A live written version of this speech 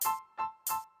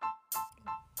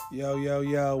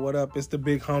Yo, what up? It's the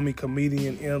big homie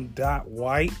comedian M.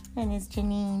 White. And it's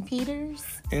Janine Peters.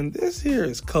 And this here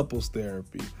is Couples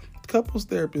Therapy. Couples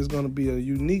Therapy is going to be a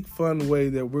unique, fun way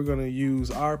that we're going to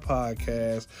use our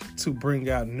podcast to bring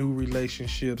out new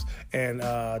relationships and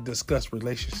discuss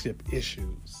relationship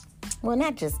issues. Well,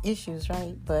 not just issues,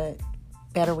 right? But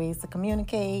better ways to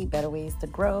communicate, better ways to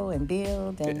grow and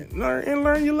build. And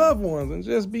learn your loved ones and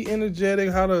just be energetic,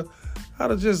 how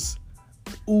to just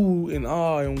ooh and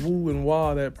ah and woo and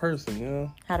wah that person, you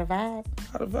know? How to vibe.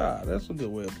 That's a good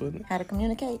way of putting it. How to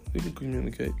communicate. You can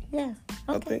communicate. Yeah.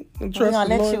 Okay. I think. We're going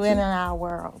to let you in our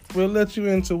world. We'll let you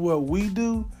into what we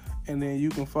do, and then you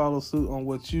can follow suit on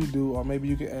what you do, or maybe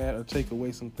you can add or take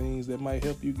away some things that might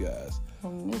help you guys.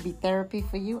 And it'll be therapy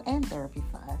for you and therapy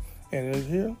for us. And it's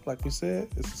here, like we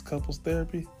said, this is Couples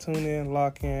Therapy. Tune in,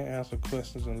 lock in, answer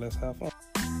questions, and let's have fun.